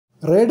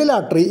Radial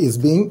artery is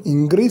being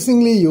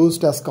increasingly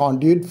used as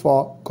conduit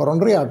for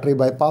coronary artery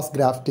bypass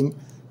grafting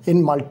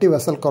in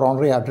multivessel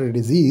coronary artery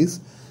disease,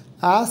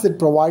 as it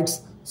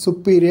provides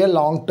superior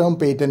long-term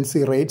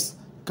patency rates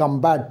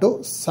compared to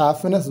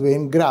saphenous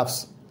vein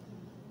grafts.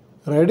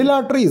 Radial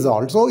artery is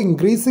also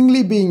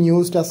increasingly being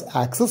used as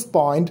access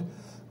point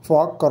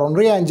for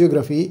coronary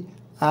angiography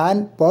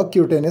and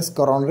percutaneous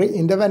coronary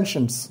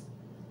interventions.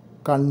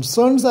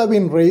 Concerns have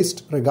been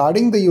raised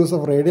regarding the use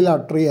of radial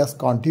artery as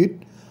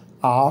conduit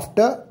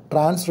after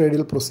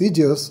transradial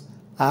procedures,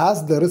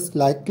 as there is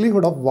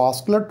likelihood of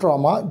vascular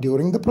trauma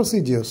during the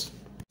procedures.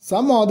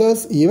 Some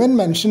authors even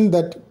mentioned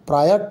that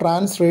prior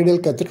transradial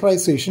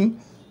catheterization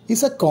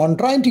is a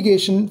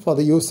contraindication for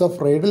the use of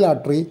radial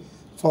artery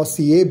for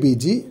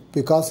CABG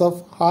because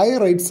of high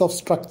rates of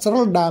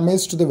structural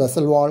damage to the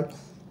vessel wall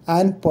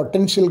and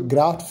potential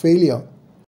graft failure